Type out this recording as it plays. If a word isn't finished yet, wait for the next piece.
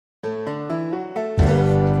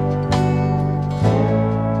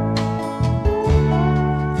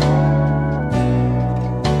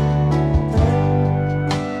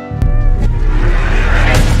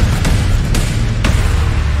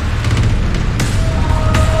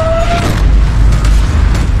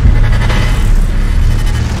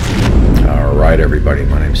everybody,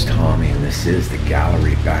 my name's Tommy and this is the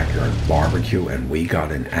Gallery Backyard Barbecue, and we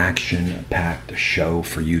got an action-packed show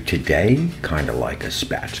for you today, kind of like a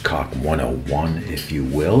Spatchcock 101 if you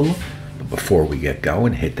will. But before we get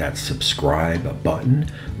going, hit that subscribe button,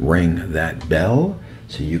 ring that bell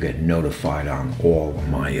so you get notified on all of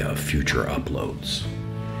my future uploads.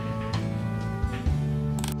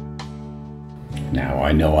 Now,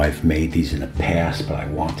 I know I've made these in the past, but I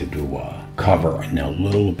wanted to cover in a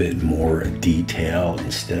little bit more detail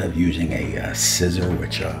instead of using a scissor,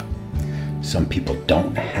 which some people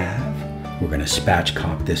don't have. We're going to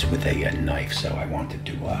spatchcock this with a knife, so I wanted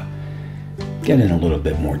to get in a little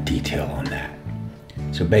bit more detail on that.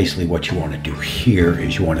 So basically what you want to do here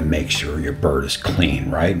is you want to make sure your bird is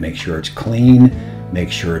clean, right? Make sure it's clean. Make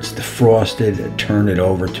sure it's defrosted, turn it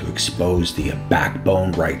over to expose the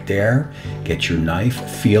backbone right there. Get your knife,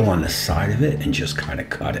 feel on the side of it, and just kind of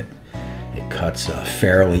cut it. It cuts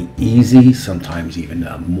fairly easy, sometimes even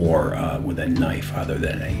more with a knife other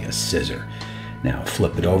than a scissor. Now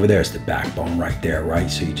flip it over, there's the backbone right there, right?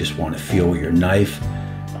 So you just want to feel with your knife,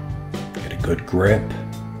 get a good grip,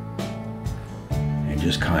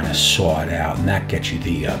 just kind of saw it out, and that gets you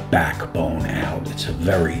the backbone out. It's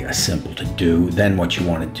very simple to do. Then what you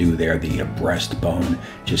want to do there, the breastbone,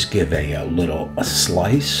 just give a little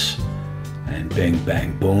slice, and bing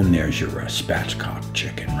bang boom, there's your spatchcock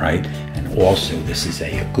chicken, right? And also this is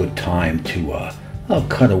a good time to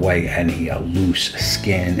cut away any loose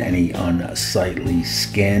skin, any unsightly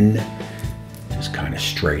skin. Just kind of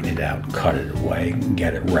straighten it out and cut it away and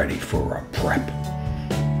get it ready for a prep.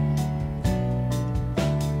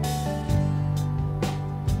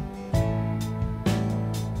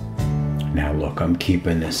 Now look, I'm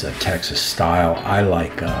keeping this Texas style. I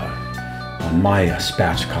like, on my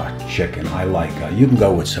spatchcock chicken, I like, you can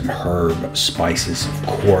go with some herb spices, of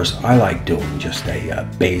course. I like doing just a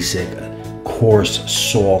basic coarse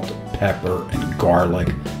salt, pepper, and garlic.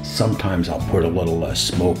 Sometimes I'll put a little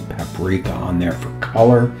smoked paprika on there for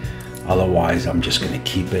color. Otherwise, I'm just gonna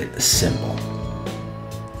keep it simple.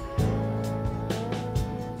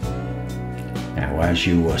 As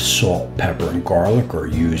you salt, pepper, and garlic, or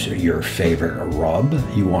use your favorite rub,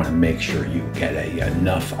 you want to make sure you get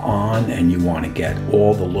enough on, and you want to get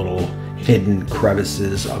all the little hidden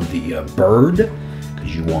crevices of the bird,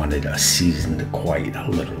 because you want it seasoned quite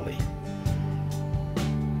literally.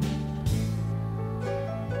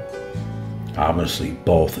 Obviously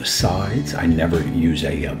both sides. I never use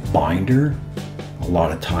a binder. A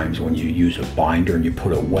lot of times when you use a binder and you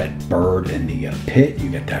put a wet bird in the pit,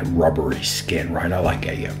 you get that rubbery skin, right? I like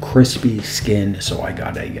a crispy skin, so I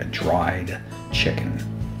got a dried chicken.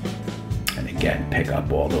 And again, pick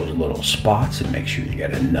up all those little spots and make sure you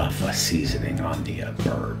get enough seasoning on the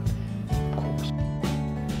bird, of course.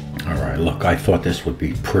 All right, look, I thought this would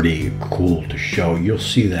be pretty cool to show. You'll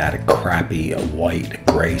see that crappy white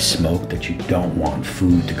gray smoke that you don't want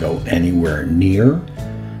food to go anywhere near.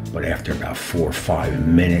 But after about 4 or 5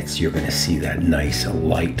 minutes, you're going to see that nice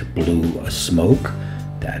light blue smoke.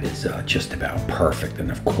 That is just about perfect.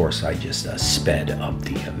 And of course, I just sped up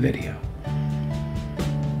the video.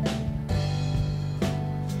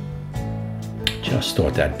 Just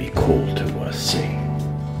thought that'd be cool to see.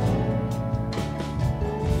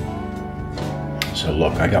 So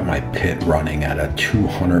look, I got my pit running at a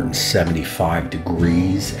 275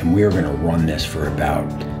 degrees, and we're going to run this for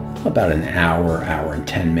about an hour and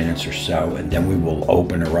 10 minutes or so, and then we will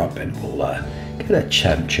open her up and we'll get a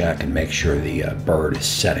check and make sure the bird is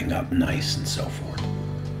setting up nice and so forth.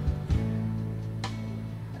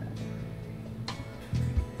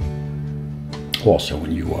 Also,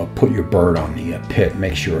 when you put your bird on the pit,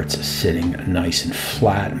 make sure it's sitting nice and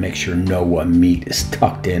flat. Make sure no meat is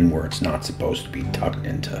tucked in where it's not supposed to be tucked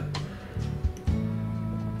into.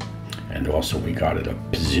 And also we got it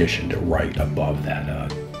positioned right above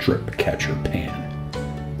that drip catcher pan.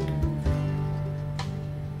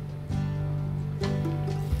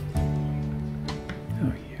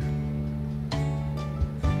 Oh yeah.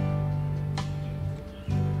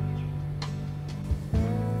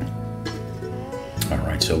 All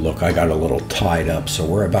right, so look, I got a little tied up, so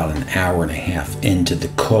we're about an hour and a half into the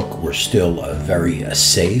cook. We're still very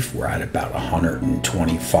safe. We're at about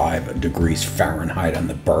 125 degrees Fahrenheit on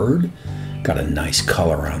the bird. Got a nice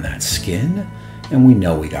color on that skin, and we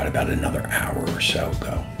know we got about another hour or so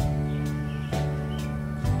go.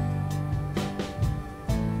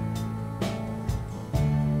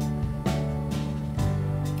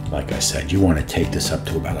 Like I said, you want to take this up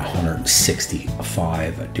to about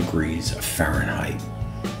 165 degrees Fahrenheit.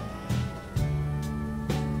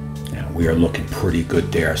 Now We are looking pretty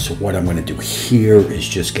good there. So what I'm going to do here is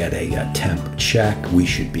just get a temp check. We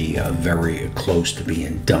should be very close to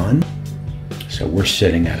being done. So we're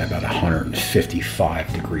sitting at about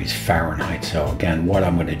 155 degrees Fahrenheit. So again, what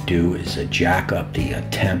I'm going to do is jack up the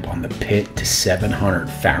temp on the pit to 700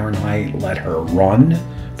 Fahrenheit. Let her run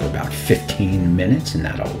for about 15 minutes, and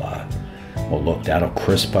that'll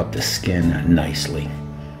crisp up the skin nicely.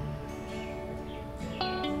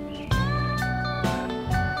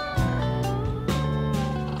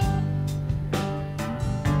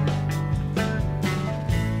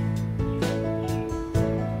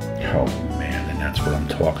 Oh man, and that's what I'm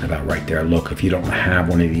talking about right there. Look, if you don't have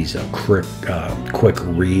one of these quick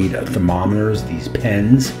read thermometers, these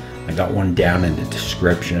pens, I got one down in the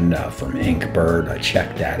description from Inkbird.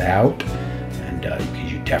 Check that out, and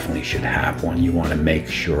you definitely should have one. You want to make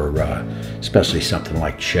sure, especially something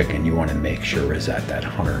like chicken, you want to make sure is at that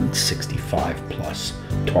 165 plus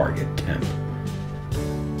target temp.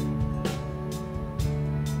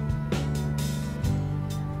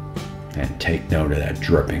 And take note of that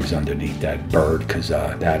drippings underneath that bird, because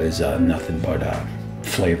that is nothing but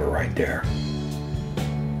flavor right there.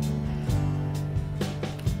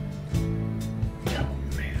 Oh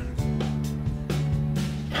man,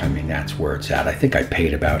 I mean, that's where it's at. I think I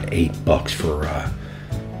paid about $8 for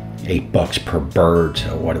 $8 per bird.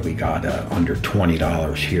 So what do we got? Under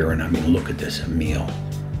 $20 here. And I mean, look at this, a meal.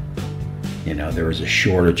 You know, there is a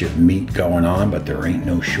shortage of meat going on, but there ain't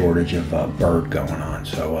no shortage of bird going on.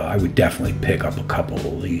 So I would definitely pick up a couple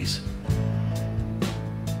of these.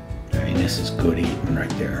 I mean, this is good eating right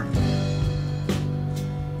there.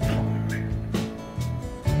 Oh, man.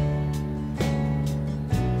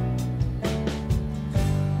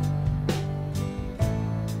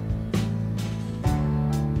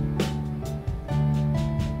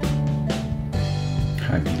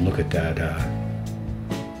 I mean, look at that.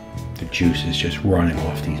 The juice is just running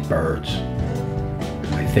off these birds.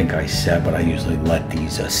 I think I said, but I usually let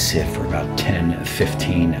these sit for about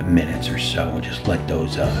 10-15 minutes or so. Just let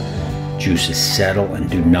those juices settle, and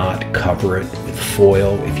do not cover it with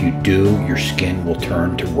foil. If you do, your skin will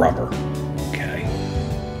turn to rubber. Okay.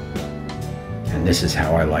 And this is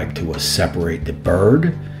how I like to separate the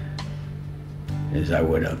bird. Is I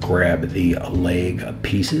would grab the leg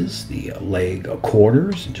pieces, the leg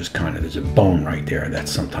quarters, and just kind of, there's a bone right there that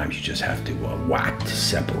sometimes you just have to whack to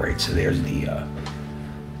separate. So there's the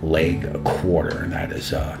leg quarter, and that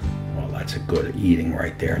is, well, that's a good eating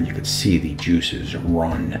right there, and you can see the juices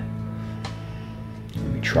run. Let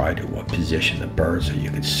me try to position the bird so you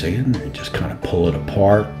can see it, and just kind of pull it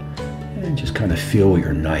apart, and just kind of feel with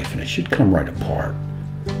your knife, and it should come right apart.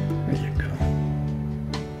 There you go.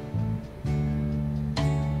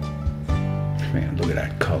 Man, look at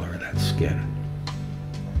that color of that skin.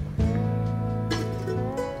 There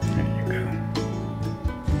you go.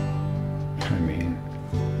 I mean,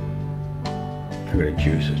 look at the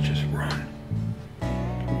juices just run.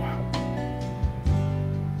 Wow.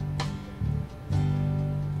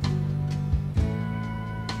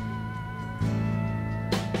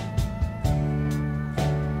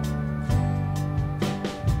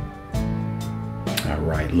 All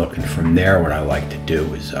right, look, and from there, what I like to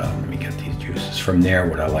do is, let me get these juices. From there,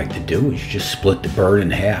 what I like to do is just split the bird in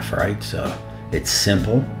half, right? So it's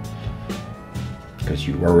simple, because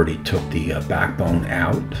you already took the backbone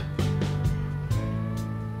out.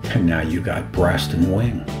 And now you got breast and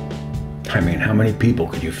wing. I mean, how many people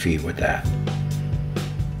could you feed with that?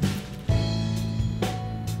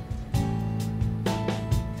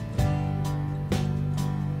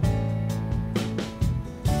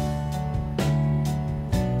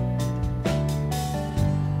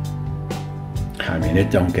 I mean,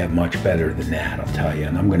 it don't get much better than that, I'll tell you.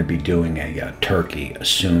 And I'm going to be doing a turkey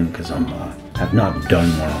soon, because I've not done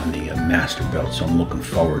one on the Masterbuilt, so I'm looking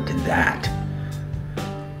forward to that.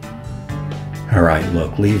 All right,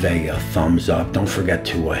 look, leave a thumbs up. Don't forget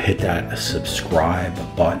to hit that subscribe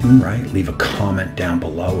button, right? Leave a comment down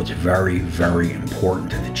below. It's very, very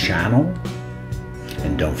important to the channel.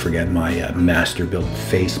 And don't forget my Masterbuilt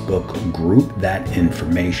Facebook group. That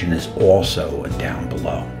information is also down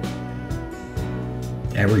below.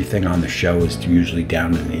 Everything on the show is usually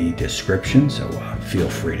down in the description, so feel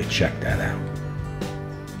free to check that out.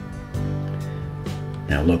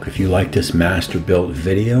 Now look, if you like this Masterbuilt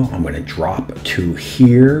video, I'm going to drop to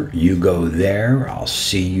here. You go there. I'll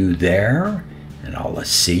see you there, and I'll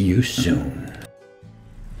see you soon.